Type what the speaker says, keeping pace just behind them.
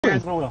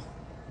Hands on the wheel.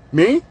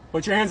 Me?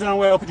 Put your hands on the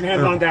wheel. Put your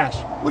hands on the dash.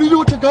 What do you do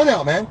with your gun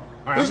out, man?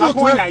 All right, There's no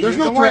threat. There's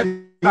no threat.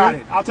 Got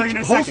it. I'll tell you in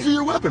a second. Holster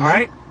your weapon, all man.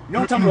 right? You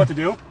don't tell me what to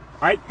do. All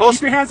right?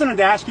 Keep your hands on the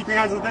dash. Keep your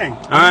hands on the thing.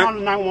 I'm on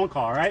the 911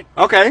 call, all right?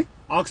 Okay.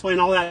 I'll explain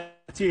all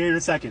that to you in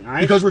a second, all right?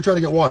 Because we're trying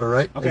to get water,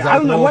 right? Okay, I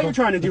don't know what you're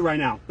trying to do right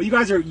now, but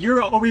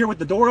you're over here with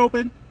the door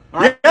open.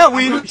 All right? Yeah,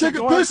 we take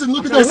a piss and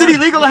look at that. Is it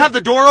illegal to have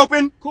the door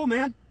open? Cool,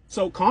 man.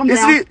 So calm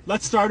down.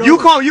 Let's start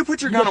over. You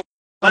put your gun away.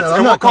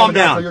 I'm not calm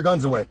down. Put your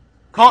guns away.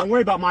 Don't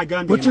worry about my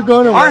gun. Put your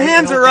gun away. Our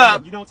hands are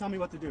up. You don't tell me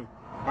what to do.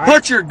 Right?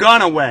 Put your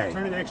gun away.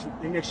 Turn the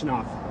ignition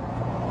off.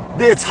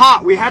 It's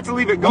hot. We have to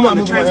leave it going.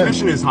 The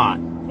transmission is hot.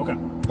 Okay.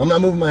 I'm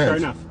not moving my hands. Fair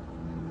enough.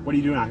 What are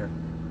you doing out here?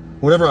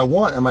 Whatever I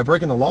want. Am I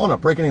breaking the law? I'm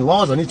not breaking any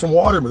laws. I need some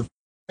water. But the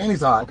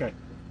panties hot. Okay.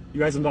 You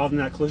guys involved in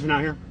that collision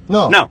out here?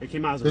 No. No. It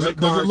came out as a red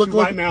car, two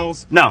white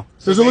males. No.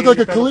 Does it look like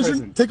a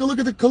collision? Take a look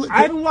at the collision.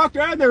 I haven't walked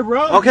around there,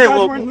 bro. Okay,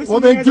 well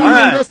then do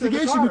the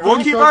investigation.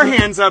 We'll keep our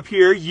hands up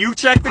here. You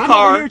check the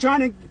car. I'm here trying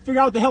to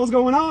figure out what the hell's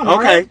going on.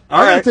 Okay.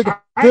 All right. Take a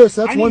piss.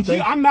 That's one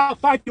thing. I'm not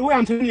fighting away.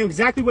 I'm telling you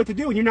exactly what to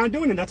do, and you're not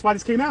doing it. That's why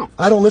this came out.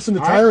 I don't listen to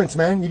tyrants,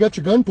 man. You got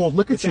your gun pulled.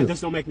 Look at you.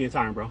 This don't make me a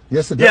tyrant, bro.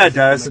 Yes, it does. Yeah, it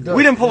does.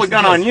 We didn't pull a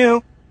gun on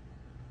you.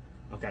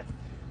 Okay.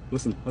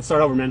 Listen, let's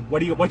start over, man.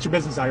 What's your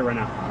business out here right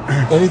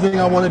now? Anything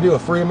I want to do, a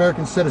free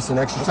American citizen,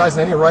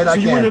 exercising any right I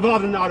can. So you weren't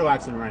involved in an auto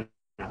accident right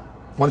now?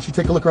 Why don't you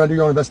take a look around and do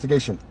your own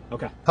investigation?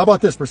 Okay. How about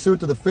this? Pursuant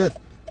to the 5th,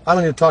 I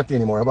don't need to talk to you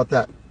anymore. How about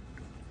that?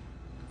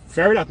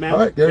 Fair enough, man. All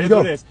right, there you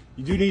go.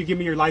 You do need to give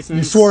me your license.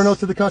 You swore an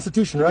oath to the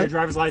Constitution, right? Your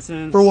driver's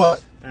license. For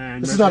what?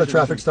 And this is not a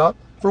traffic stop.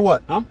 For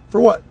what? Huh?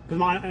 For what?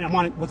 Because I'm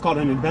on what's called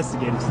an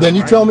investigative stop. Then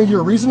you tell me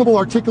your reasonable,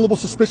 articulable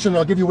suspicion, and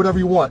I'll give you whatever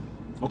you want.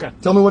 Okay.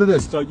 Tell me what it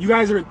is. So you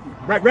guys are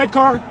red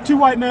car, two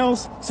white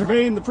males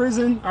surveying the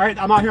prison. All right,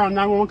 I'm out here on a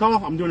 911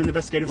 call. I'm doing an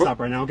investigative stop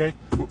right now. Okay.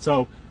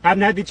 So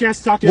haven't had the chance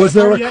to talk to you. Was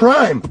there a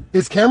crime?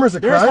 Is cameras a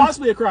crime? There's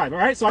possibly a crime. All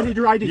right. So I need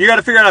your ID. You got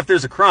to figure out if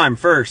there's a crime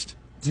first.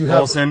 Do you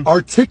have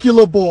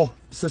articulable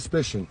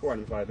suspicion?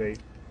 458.